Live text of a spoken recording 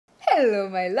Hello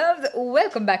my loves,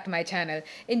 welcome back to my channel.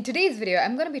 In today's video,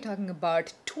 I'm going to be talking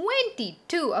about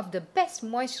 22 of the best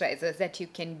moisturizers that you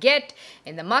can get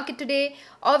in the market today.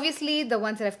 Obviously, the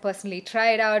ones that I've personally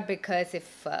tried out, because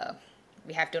if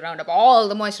we have to round up all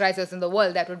the moisturizers in the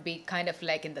world, that would be kind of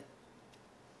like in the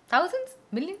thousands,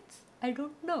 millions? I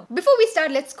don't know. Before we start,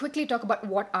 let's quickly talk about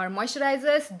what are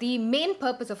moisturizers. The main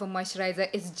purpose of a moisturizer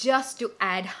is just to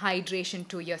add hydration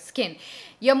to your skin.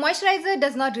 Your moisturizer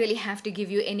does not really have to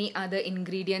give you any other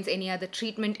ingredients, any other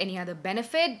treatment, any other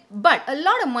benefit. But a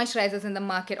lot of moisturizers in the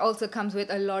market also comes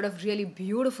with a lot of really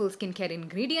beautiful skincare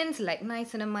ingredients like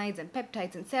niacinamides and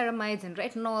peptides and ceramides and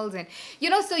retinols, and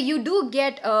so you do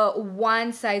get a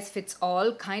one size fits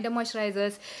all kind of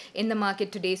moisturizers in the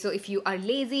market today. So if you are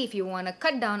lazy, if you want to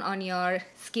cut down on your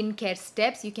skincare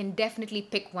steps, you can definitely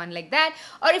pick one like that.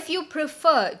 Or if you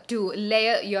prefer to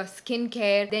layer your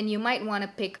skincare, then you might want to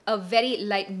pick a very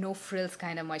light, no frills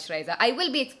kind of moisturizer. I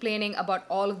will be explaining about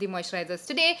all of the moisturizers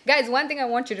today. Guys, one thing I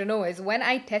want you to know is when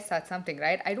I test out something,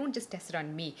 right, I don't just test it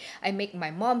on me. I make my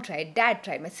mom try it, dad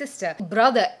try it, my sister,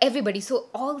 brother, everybody. So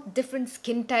all different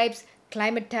skin types,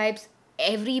 climate types,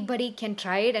 everybody can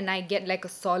try it, and I get like a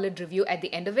solid review at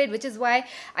the end of it, which is why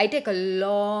I take a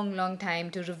long time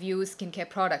to review skincare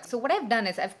products. So what I've done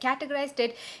is I've categorized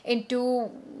it into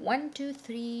 1, 2,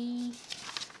 3,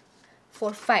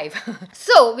 4, 5.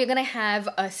 So we're gonna have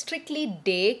a strictly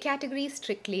day category,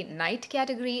 strictly night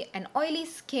category, an oily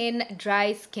skin,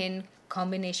 dry skin,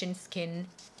 combination skin.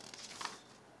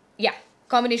 Yeah,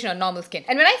 combination of normal skin.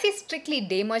 And when I say strictly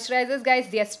day moisturizers,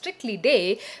 guys, they are strictly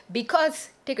day because,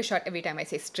 take a shot every time I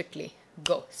say strictly.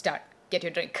 Go, start, get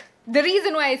your drink. The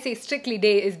reason why I say strictly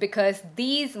day is because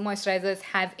these moisturizers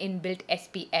have inbuilt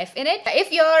SPF in it.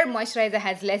 If your moisturizer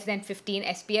has less than 15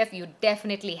 SPF, you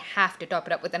definitely have to top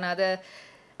it up with another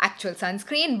actual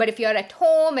sunscreen. But if you're at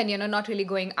home and you're not really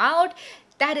going out,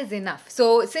 that is enough.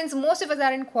 So since most of us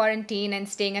are in quarantine and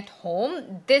staying at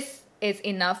home, this is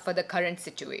enough for the current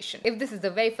situation. If this is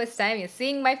the very first time you're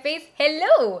seeing my face,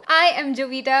 hello! I am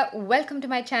Jovita. Welcome to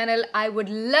my channel. I would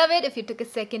love it if you took a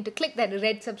second to click that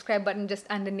red subscribe button just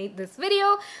underneath this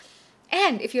video.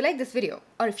 And if you like this video,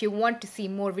 or if you want to see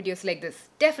more videos like this,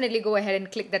 definitely go ahead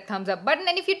and click that thumbs up button.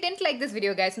 And if you didn't like this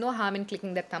video, guys, no harm in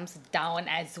clicking that thumbs down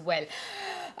as well.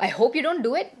 I hope you don't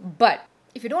do it, but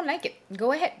if you don't like it,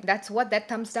 go ahead. That's what that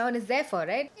thumbs down is there for,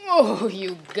 right? Oh,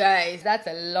 you guys, that's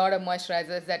a lot of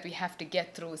moisturizers that we have to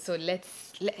get through. So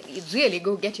let's really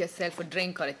go get yourself a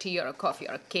drink or a tea or a coffee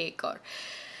or a cake or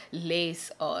lace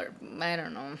or, I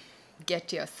don't know,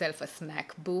 get yourself a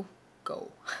snack. Boo, go.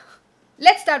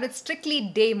 Let's start with strictly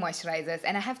day moisturizers,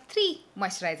 and I have 3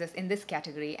 moisturizers in this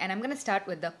category, and I'm going to start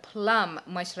with the Plum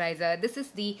moisturizer. This is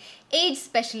the Age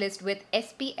Specialist with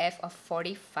SPF of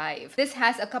 45. This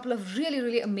has a couple of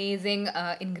really amazing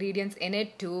ingredients in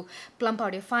it to plump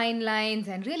out your fine lines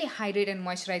and really hydrate and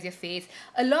moisturize your face,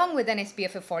 along with an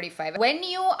SPF of 45. When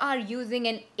you are using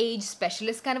an Age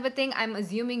Specialist kind of a thing, I'm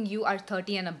assuming you are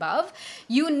 30 and above,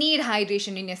 you need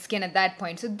hydration in your skin at that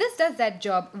point. So this does that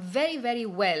job very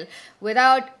well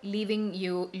without leaving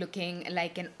you looking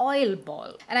like an oil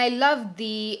ball. And I love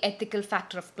the ethical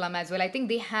factor of Plum as well. I think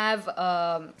they have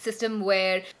a system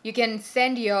where you can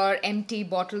send your empty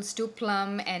bottles to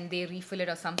Plum and they refill it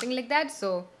or something like that.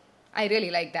 So I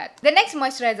really like that. The next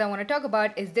moisturizer I want to talk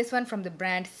about is this one from the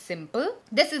brand Simple.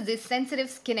 This is the Sensitive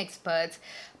Skin Experts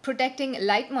Protecting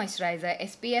Light Moisturizer,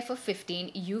 SPF of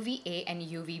 15, UVA and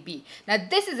UVB. Now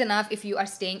this is enough if you are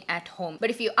staying at home,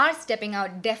 but if you are stepping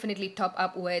out, definitely top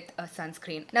up with a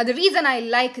sunscreen. Now the reason I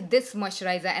like this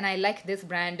moisturizer and I like this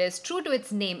brand is, true to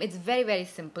its name, it's very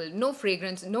simple. No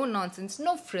fragrance, no nonsense,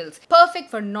 no frills. Perfect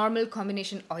for normal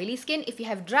combination oily skin. If you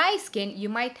have dry skin, you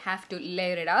might have to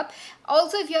layer it up.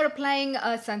 Also, if you're applying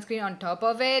a sunscreen on top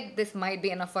of it, this might be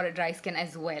enough for a dry skin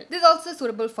as well. This is also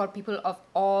suitable for people of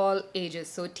all ages.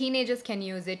 So teenagers can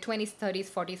use it, 20s, 30s,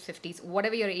 40s, 50s,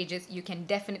 whatever your age is, you can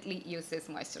definitely use this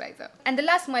moisturizer. And the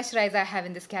last moisturizer I have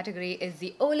in this category is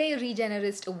the Olay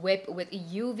Regenerist Whip with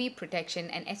UV protection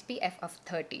and SPF of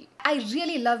 30. I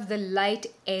really love the light,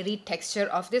 airy texture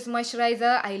of this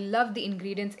moisturizer. I love the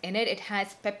ingredients in it. It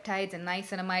has peptides and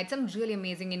niacinamides, some really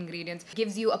amazing ingredients.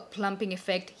 Gives you a plumping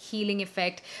effect, healing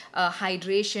effect,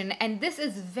 hydration, and this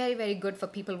is very good for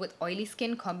people with oily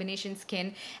skin, combination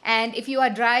skin. And if you are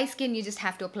dry skin, you just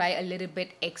have to to apply a little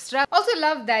bit extra. Also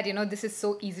love that, you know, this is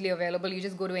so easily available. You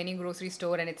just go to any grocery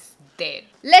store and it's there.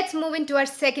 Let's move into our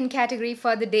second category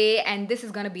for the day, and this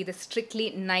is going to be the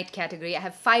strictly night category. I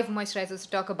have 5 moisturizers to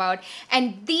talk about,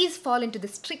 and these fall into the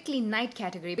strictly night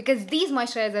category because these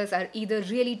moisturizers are either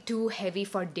really too heavy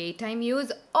for daytime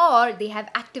use, or they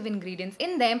have active ingredients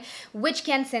in them which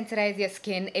can sensitize your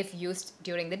skin if used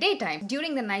during the daytime.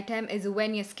 During the nighttime is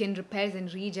when your skin repairs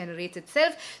and regenerates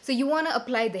itself, so you want to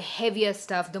apply the heavier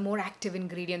stuff, the more active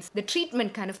ingredients, the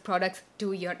treatment kind of products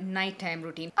to your nighttime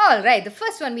routine. Alright, the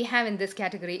first one we have in this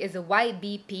category is a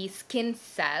YBP Skin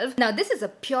Salve. Now this is a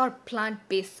pure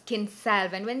plant-based skin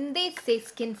salve, and when they say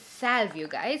skin salve, you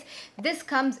guys, this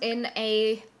comes in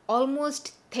a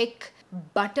almost thick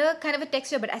butter kind of a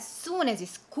texture, but as soon as you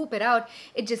scoop it out,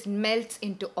 it just melts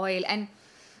into oil, and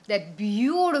that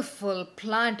beautiful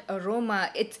plant aroma,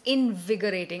 it's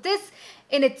invigorating. This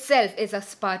in itself is a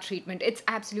spa treatment. It's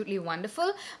absolutely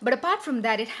wonderful. But apart from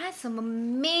that, it has some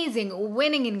amazing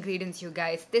winning ingredients, you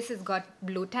guys. This has got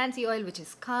blue tansy oil, which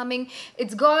is calming.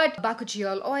 It's got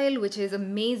bakuchiol oil, which is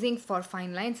amazing for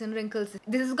fine lines and wrinkles.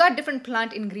 This has got different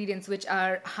plant ingredients which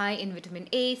are high in vitamin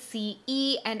A, C,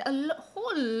 E, and a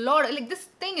whole lot. Like, this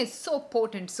thing is so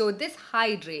potent. So this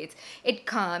hydrates, it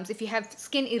calms. If you have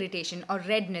skin irritation or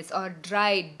redness or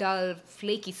dry, dull,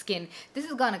 flaky skin, this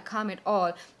is gonna calm it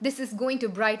all. This is going to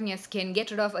brighten your skin,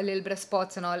 get rid of a little bit of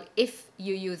spots and all if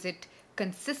you use it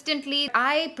consistently.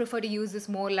 I prefer to use this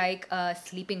more like a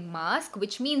sleeping mask,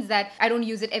 which means that I don't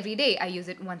use it every day. I use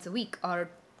it once a week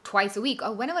or twice a week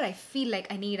or whenever I feel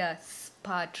like I need a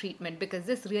spa treatment, because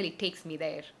this really takes me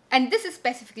there. And this is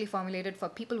specifically formulated for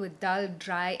people with dull,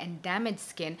 dry, and damaged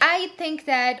skin. I think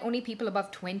that only people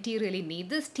above 20 really need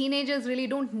this. Teenagers really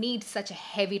don't need such a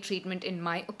heavy treatment in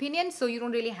my opinion, so you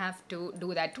don't really have to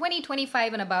do that. 20,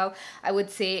 25 and above, I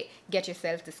would say get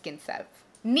yourself the Skin Salve.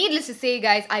 Needless to say,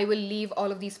 guys, I will leave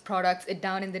all of these products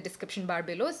down in the description bar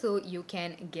below so you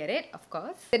can get it, of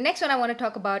course. The next one I want to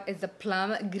talk about is the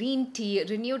Plum Green Tea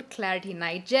Renewed Clarity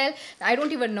Night Gel. Now, I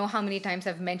don't even know how many times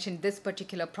I've mentioned this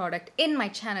particular product in my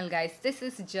channel, guys. This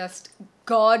is just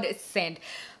godsend.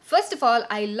 First of all,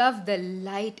 I love the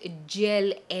light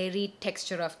gel airy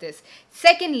texture of this.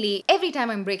 Secondly, every time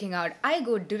I'm breaking out, I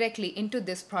go directly into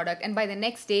this product, and by the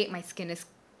next day, my skin is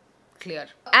clear.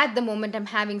 At the moment, I'm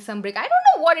having some break. I don't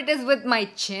know what it is with my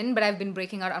chin, but I've been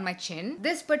breaking out on my chin.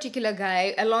 This particular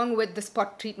guy, along with the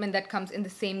spot treatment that comes in the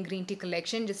same green tea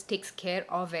collection, just takes care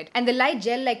of it. And the light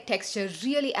gel-like texture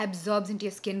really absorbs into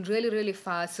your skin really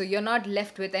fast, so you're not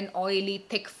left with an oily,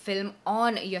 thick film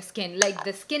on your skin. Like,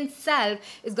 the Skin Salve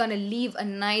is gonna leave a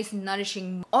nice,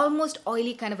 nourishing, almost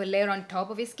oily kind of a layer on top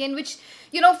of your skin, which,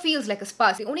 you know, feels like a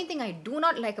spa. The only thing I do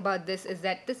not like about this is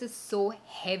that this is so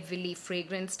heavily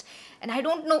fragranced. And I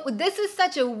don't know, this is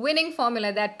such a winning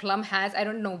formula that Plum has. I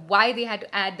don't know why they had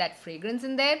to add that fragrance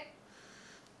in there.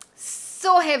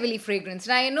 So heavily fragranced.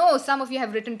 And I know some of you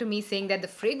have written to me saying that the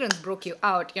fragrance broke you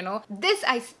out, you know. This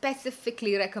I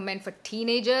specifically recommend for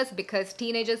teenagers because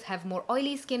teenagers have more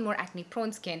oily skin, more acne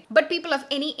prone skin. But people of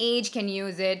any age can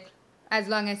use it. As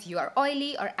long as you are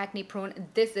oily or acne prone,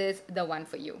 this is the one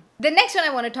for you. The next one I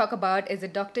want to talk about is the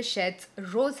Dr. Sheth's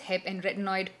Rosehip and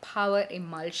Retinoid Power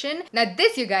Emulsion. Now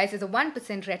this, you guys, is a 1%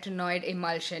 retinoid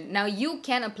emulsion. Now you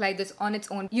can apply this on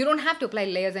its own. You don't have to apply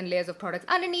layers and layers of products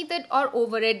underneath it or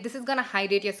over it. This is gonna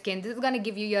hydrate your skin. This is gonna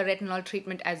give you your retinol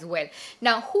treatment as well.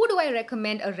 Now, who do I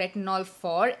recommend a retinol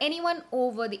for? Anyone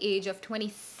over the age of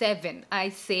 27. I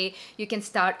say you can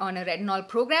start on a retinol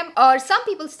program, or some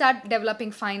people start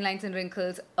developing fine lines and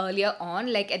wrinkles earlier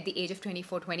on, like at the age of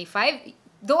 24, 25.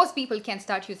 Those people can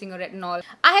start using a retinol.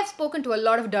 I have spoken to a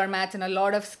lot of dermats and a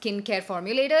lot of skincare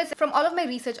formulators. From all of my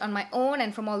research on my own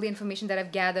and from all the information that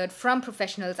I've gathered from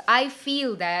professionals, I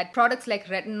feel that products like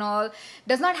retinol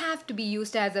does not have to be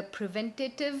used as a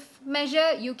preventative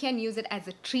measure. You can use it as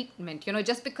a treatment. You know,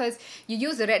 just because you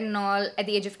use a retinol at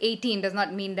the age of 18 does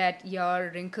not mean that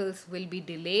your wrinkles will be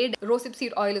delayed. Rosehip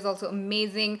seed oil is also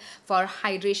amazing for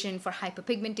hydration, for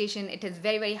hyperpigmentation. It is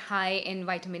very high in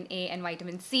vitamin A and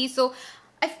vitamin C. So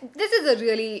this is a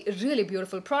really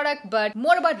beautiful product, but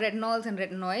more about retinols and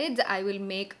retinoids I will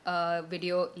make a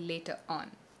video later on.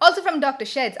 Also from Dr.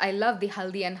 Sheth's, I love the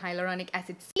Haldi and Hyaluronic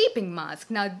Acid Sleeping Mask.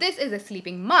 Now this is a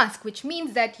sleeping mask, which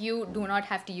means that you do not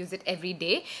have to use it every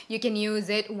day. You can use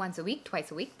it once a week, twice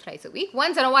a week, thrice a week,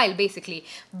 once in a while basically.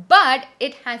 But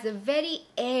it has a very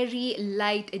airy,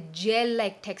 light,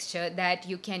 gel-like texture that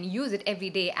you can use it every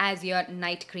day as your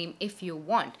night cream if you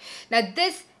want. Now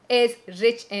this is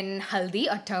rich in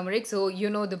haldi or turmeric. So you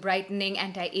know the brightening,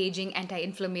 anti-aging,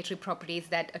 anti-inflammatory properties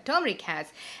that a turmeric has.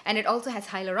 And it also has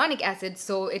hyaluronic acid,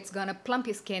 so it's gonna plump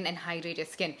your skin and hydrate your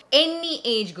skin. Any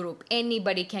age group,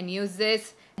 anybody can use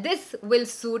this. This will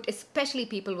suit especially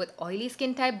people with oily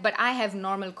skin type, but I have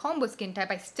normal combo skin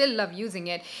type. I still love using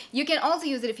it. You can also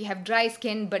use it if you have dry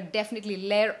skin, but definitely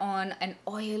layer on an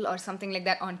oil or something like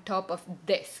that on top of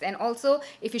this. And also,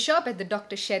 if you shop at the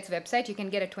Dr. Sheth's website, you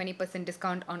can get a 20%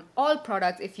 discount on all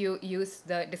products if you use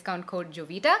the discount code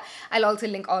Jovita. I'll also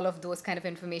link all of those kind of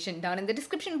information down in the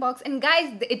description box. And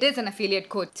guys, it is an affiliate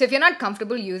code. So if you're not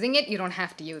comfortable using it, you don't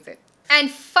have to use it. And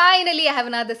finally, I have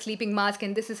another sleeping mask,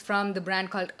 and this is from the brand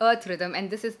called Earth Rhythm, and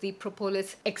this is the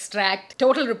propolis extract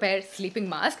total repair sleeping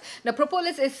mask. Now,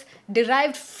 propolis is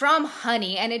derived from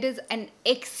honey, and it is an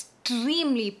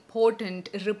extremely potent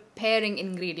repairing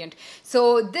ingredient.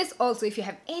 So this also, if you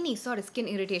have any sort of skin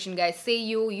irritation, guys, say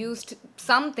you used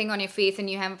something on your face and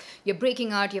you're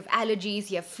breaking out, you have allergies,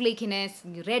 you have flakiness,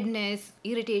 redness,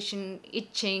 irritation,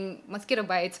 itching, mosquito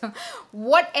bites,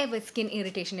 whatever skin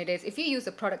irritation it is, if you use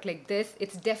a product like this,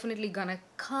 it's definitely gonna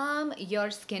calm your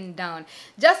skin down.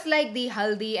 Just like the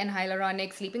haldi and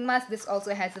hyaluronic sleeping mask, this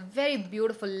also has a very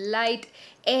beautiful, light,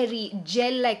 airy,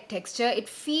 gel-like texture. It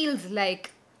feels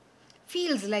like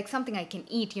something I can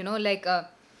eat, you know, like a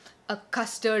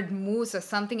custard mousse or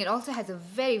something. It also has a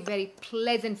very, very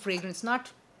pleasant fragrance,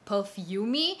 not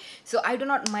perfumey, so I do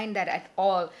not mind that at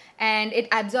all, and it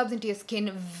absorbs into your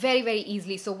skin very, very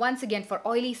easily. So once again, for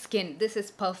oily skin, this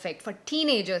is perfect. For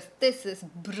teenagers, this is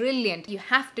brilliant. You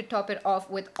have to top it off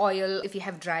with oil if you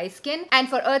have dry skin. And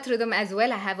for Earth Rhythm as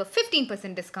well, I have a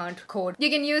 15% discount code. You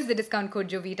can use the discount code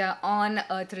Jovita on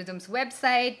Earth Rhythm's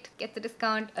website, get the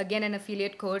discount, again an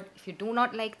affiliate code. If you do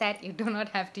not like that, you do not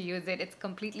have to use it. It's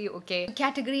completely okay.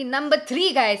 Category number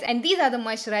 3, guys, and these are the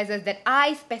moisturizers that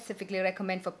I specifically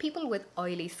recommend for people with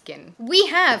oily skin. We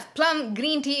have Plum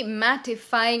Green Tea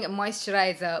Mattifying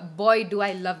Moisturizer. Boy, do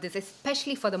I love this,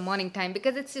 especially for the morning time,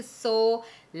 because it's just so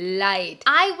light.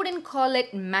 I wouldn't call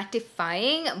it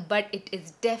mattifying, but it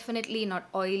is definitely not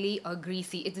oily or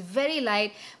greasy. It's very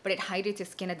light, but it hydrates your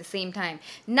skin at the same time.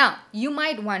 Now, you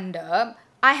might wonder,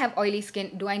 I have oily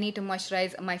skin, do I need to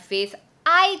moisturize my face?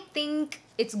 I think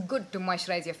it's good to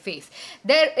moisturize your face.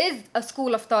 There is a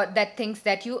school of thought that thinks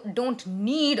that you don't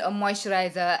need a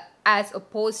moisturizer, as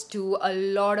opposed to a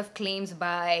lot of claims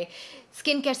by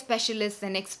skincare specialists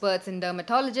and experts and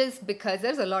dermatologists, because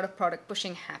there's a lot of product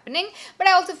pushing happening. But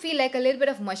I also feel like a little bit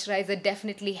of moisturizer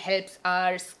definitely helps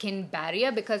our skin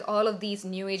barrier, because all of these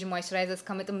new age moisturizers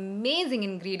come with amazing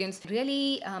ingredients,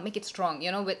 really make it strong,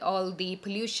 you know, with all the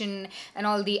pollution and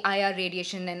all the IR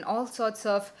radiation and all sorts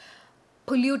of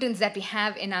pollutants that we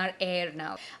have in our air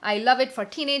now. I love it for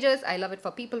teenagers. I love it for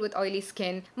people with oily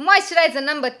skin. Moisturizer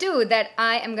number 2 that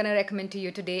I am going to recommend to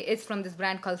you today is from this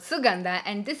brand called Suganda,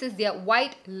 and this is their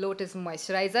White Lotus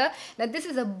Moisturizer. Now, this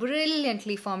is a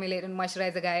brilliantly formulated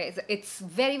moisturizer, guys. It's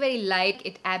very, very light.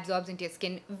 It absorbs into your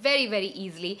skin very, very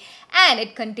easily, and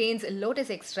it contains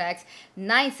lotus extracts,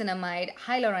 niacinamide,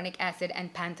 hyaluronic acid,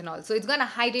 and panthenol. So it's going to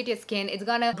hydrate your skin. It's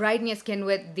going to brighten your skin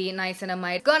with the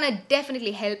niacinamide. It's going to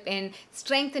definitely help in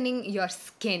strengthening your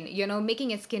skin, you know, making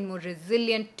your skin more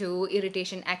resilient to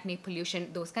irritation, acne,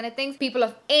 pollution, those kind of things. People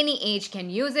of any age can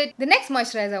use it. The next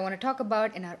moisturizer I want to talk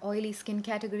about in our oily skin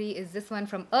category is this one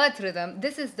from Earth Rhythm.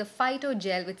 This is the Phyto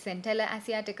Gel with Centella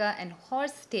asiatica and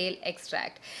horsetail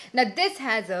extract. Now, this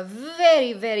has a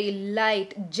very, very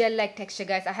light gel-like texture,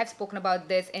 guys. I have spoken about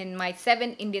this in my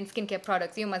 7 Indian skincare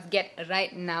products you must get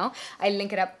right now. I'll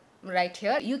link it up right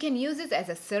here. You can use this as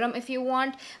a serum if you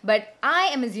want, but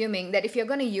I am assuming that if you're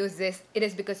going to use this, it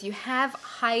is because you have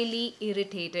highly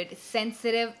irritated,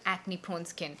 sensitive, acne prone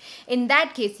skin. In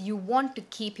that case, you want to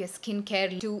keep your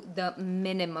skincare to the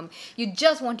minimum. You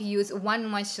just want to use one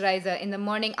moisturizer in the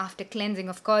morning after cleansing,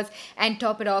 of course, and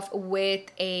top it off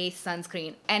with a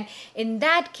sunscreen. And in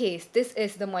that case, this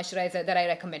is the moisturizer that I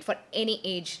recommend for any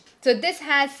age. So this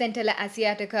has Centella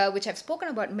asiatica, which I've spoken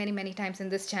about many, many times in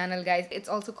this channel, guys. It's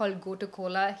also called Go to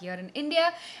Cola here in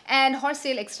India, and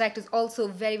horsetail extract is also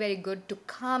very, very good to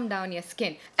calm down your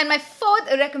skin. And my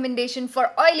 4th recommendation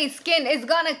for oily skin is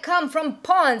gonna come from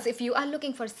Pond's. If you are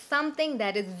looking for something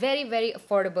that is very, very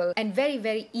affordable and very,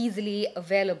 very easily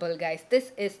available, guys,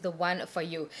 this is the one for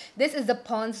you. This is the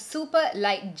Pond's Super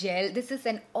Light Gel. This is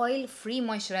an oil-free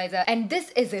moisturizer, and this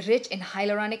is rich in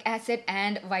hyaluronic acid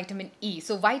and vitamin E.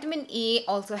 So vitamin E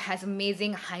also has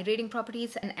amazing hydrating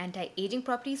properties and anti-aging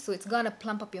properties, so it's gonna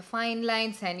plump up your fine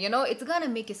lines, and you know, it's gonna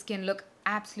make your skin look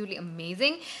absolutely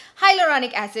amazing.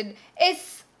 Hyaluronic acid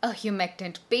is a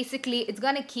humectant. Basically, it's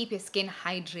gonna keep your skin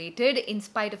hydrated in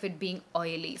spite of it being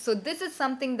oily. So this is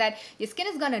something that your skin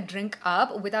is gonna drink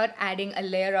up without adding a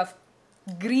layer of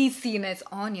greasiness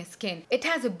on your skin. It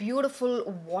has a beautiful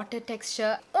water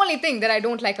texture. Only thing that I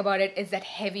don't like about it is that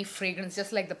heavy fragrance,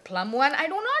 just like the plum one. I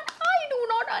do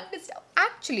not understand.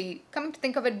 Actually, coming to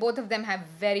think of it, both of them have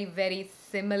very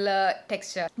similar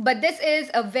texture. But this is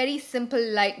a very simple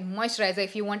light moisturizer.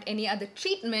 If you want any other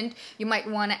treatment, you might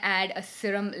want to add a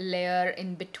serum layer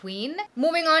in between.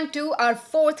 Moving on to our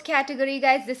fourth category,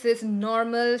 guys. This is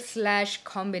normal /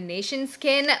 combination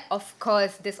skin. Of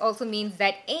course, this also means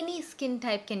that any skin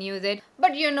type can use it,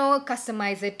 but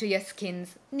customize it to your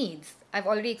skin's needs. I've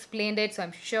already explained it, so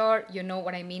I'm sure you know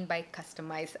what I mean by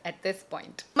customize at this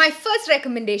point. My first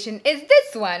recommendation is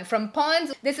this one from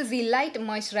Pond's. This is the light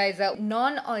moisturizer,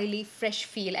 non-oily, fresh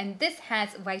feel, and this has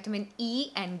vitamin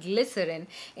E and glycerin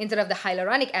instead of the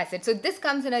hyaluronic acid. So this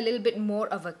comes in a little bit more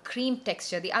of a cream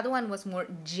texture. The other one was more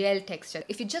gel texture.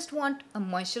 If you just want a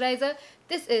moisturizer,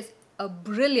 this is a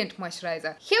brilliant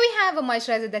moisturizer. Here we have a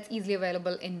moisturizer that's easily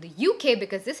available in the UK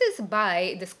because this is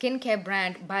by the skincare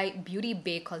brand by Beauty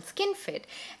Bay called Skinfit,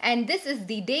 and this is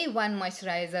the Day 1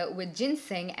 moisturizer with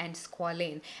ginseng and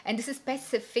squalane, and this is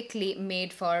specifically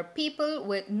made for people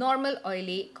with normal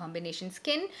oily combination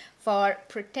skin for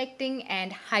protecting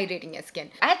and hydrating your skin.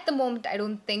 At the moment, I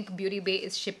don't think Beauty Bay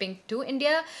is shipping to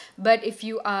India, but if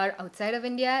you are outside of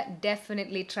India,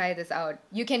 definitely try this out.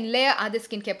 You can layer other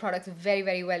skincare products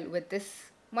very well with this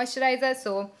moisturizer,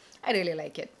 so I really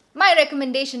like it. My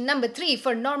recommendation number 3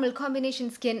 for normal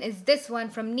combination skin is this one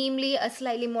from Neemly, a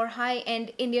slightly more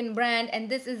high-end Indian brand, and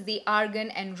this is the Argan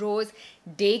and Rose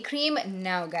Day Cream.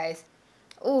 Now guys,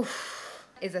 oof,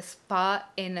 is a spa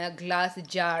in a glass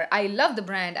jar. I love the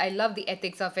brand. I love the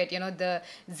ethics of it, the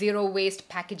zero waste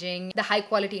packaging, the high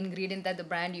quality ingredient that the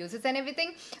brand uses and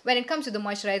everything. When it comes to the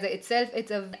moisturizer itself, it's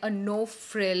a no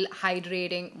frill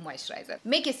hydrating moisturizer.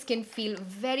 Make your skin feel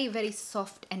very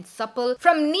soft and supple.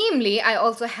 From Neemly, I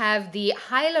also have the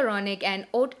hyaluronic and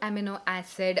oat amino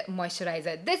acid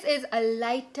moisturizer. This is a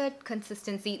lighter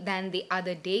consistency than the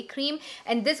other day cream,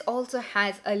 and this also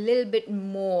has a little bit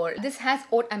more. This has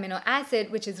oat amino acid,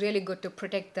 which is really good to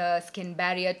protect the skin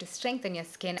barrier, to strengthen your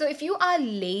skin. So if you are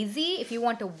lazy, if you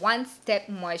want a one-step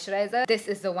moisturizer, this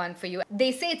is the one for you.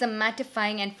 They say it's a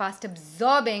mattifying and fast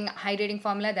absorbing hydrating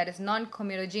formula that is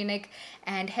non-comedogenic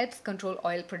and helps control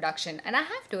oil production, and I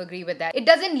have to agree with that. It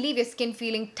doesn't leave your skin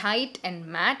feeling tight and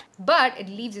matte, but it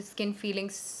leaves your skin feeling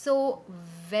so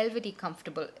velvety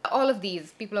comfortable. All of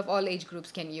these, people of all age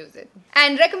groups can use it.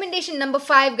 And recommendation number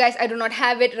 5, guys, I do not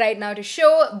have it right now to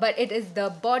show, but it is the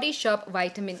Body Shop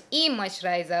Vitamin E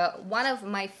moisturizer. One of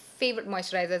my favorite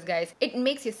moisturizers, guys. It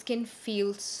makes your skin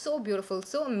feel so beautiful,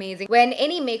 so amazing. When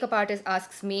any makeup artist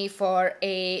asks me for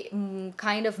a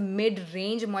kind of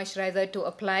mid-range moisturizer to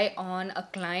apply on a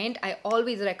client, I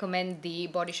always recommend the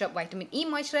Body Shop Vitamin E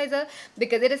moisturizer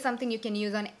because it is something you can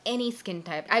use on any skin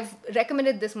type. I've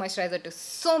recommended this moisturizer to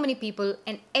so many people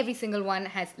and every single one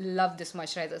has loved this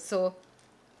moisturizer. So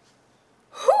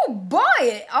oh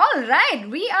boy! Alright,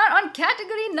 we are on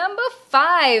category number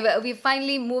 5. We're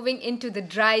finally moving into the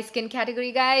dry skin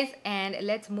category, guys, and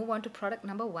let's move on to product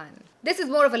number 1. This is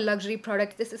more of a luxury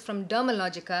product. This is from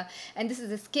Dermalogica, and this is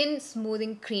a skin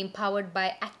smoothing cream powered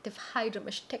by active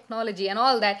hydromesh technology and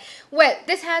all that. Well,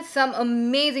 this has some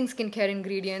amazing skincare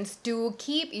ingredients to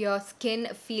keep your skin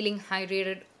feeling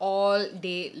hydrated all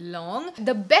day long.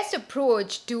 The best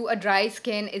approach to a dry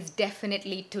skin is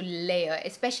definitely to layer,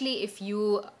 especially if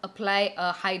you apply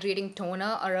a hydrating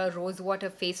toner or a rose water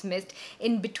face mist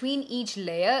in between each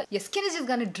layer. Your skin is just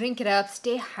gonna drink it up,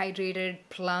 stay hydrated,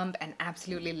 plump, and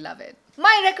absolutely love it.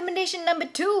 My recommendation number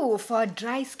 2 for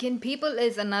dry skin people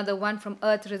is another one from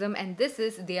Earth Rhythm, and this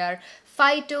is their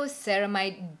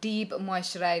Phytoceramide Deep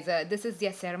Moisturizer. This is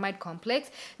their ceramide complex.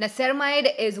 Now,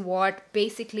 ceramide is what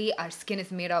basically our skin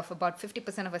is made of. About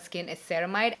 50% of our skin is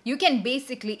ceramide. You can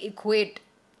basically equate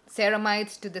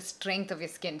ceramides to the strength of your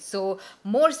skin. So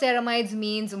more ceramides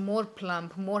means more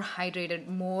plump, more hydrated,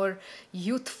 more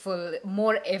youthful,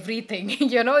 more everything,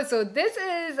 So this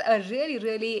is a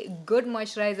really good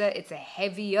moisturizer. It's a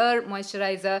heavier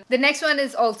moisturizer. The next one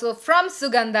is also from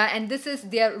Suganda, and this is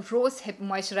their Rosehip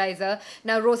moisturizer.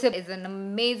 Now, Rosehip is an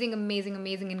amazing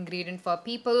ingredient for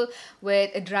people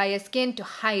with a drier skin to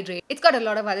hydrate. It's got a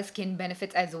lot of other skin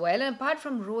benefits as well. And apart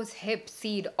from rosehip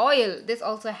seed oil, this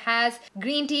also has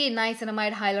green tea, tea,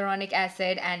 niacinamide, hyaluronic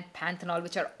acid, and panthenol,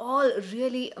 which are all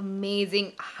really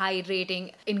amazing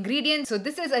hydrating ingredients. So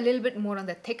this is a little bit more on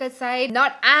the thicker side,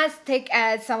 not as thick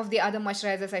as some of the other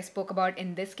moisturizers I spoke about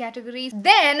in this category.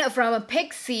 Then from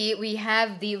Pixi, we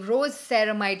have the Rose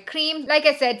Ceramide Cream. Like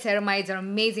I said, ceramides are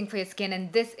amazing for your skin,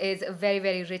 and this is very,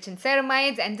 very rich in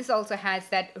ceramides, and this also has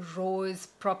that rose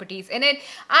properties in it.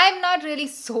 I'm not really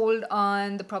sold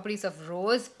on the properties of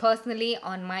rose. Personally,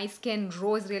 on my skin,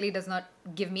 rose really does not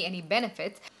give me any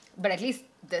benefits, but at least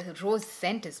the rose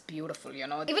scent is beautiful, you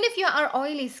know. Even if you are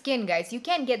oily skin, guys, you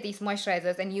can get these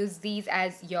moisturizers and use these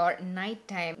as your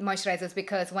nighttime moisturizers,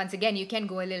 because once again, you can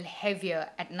go a little heavier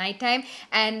at nighttime.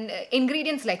 And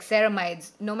ingredients like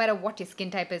ceramides, no matter what your skin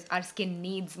type is, our skin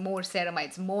needs more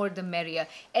ceramides, more the merrier,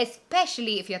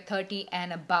 especially if you're 30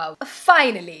 and above.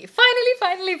 Finally,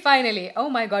 oh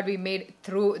my god, we made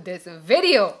through this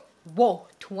video. Whoa,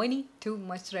 22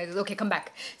 moisturizers. Okay, come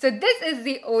back. So this is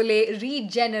the Olay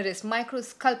Regenerist Micro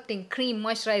Sculpting Cream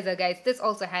Moisturizer, guys. This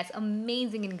also has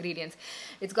amazing ingredients.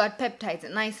 It's got peptides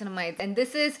and niacinamides, and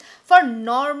this is for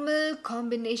normal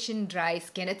combination dry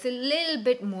skin. It's a little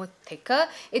bit more thicker.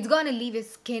 It's gonna leave your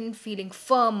skin feeling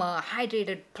firmer,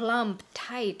 hydrated, plump,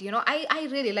 tight. You know, I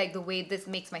really like the way this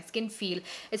makes my skin feel,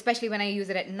 especially when I use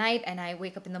it at night and I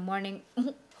wake up in the morning.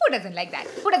 Who doesn't like that?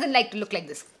 Who doesn't like to look like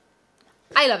this?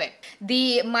 I love it.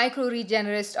 The Micro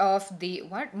Regenerist of the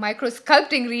what? Micro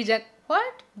Sculpting Regen.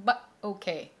 What? But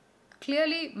okay.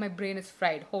 Clearly my brain is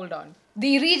fried. Hold on.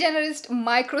 The Regenerist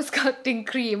Micro Sculpting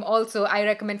Cream also I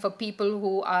recommend for people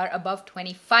who are above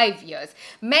 25 years.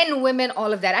 Men, women,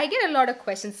 all of that. I get a lot of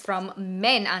questions from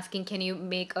men asking, can you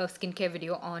make a skincare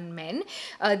video on men?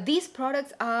 These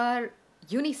products are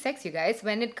unisex, you guys.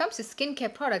 When it comes to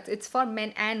skincare products, it's for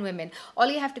men and women. All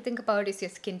you have to think about is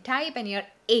your skin type and your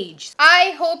age.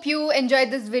 I hope you enjoyed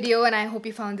this video, and I hope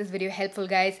you found this video helpful,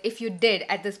 guys. If you did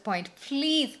at this point,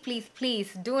 please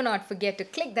do not forget to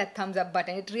click that thumbs up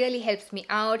button. It really helps me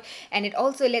out, and it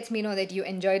also lets me know that you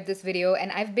enjoyed this video.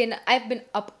 And I've been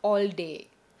up all day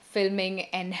filming,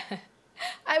 and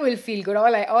I will feel good.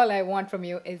 All I want from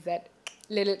you is that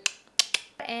little,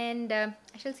 and I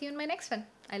shall see you in my next one.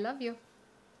 I love you.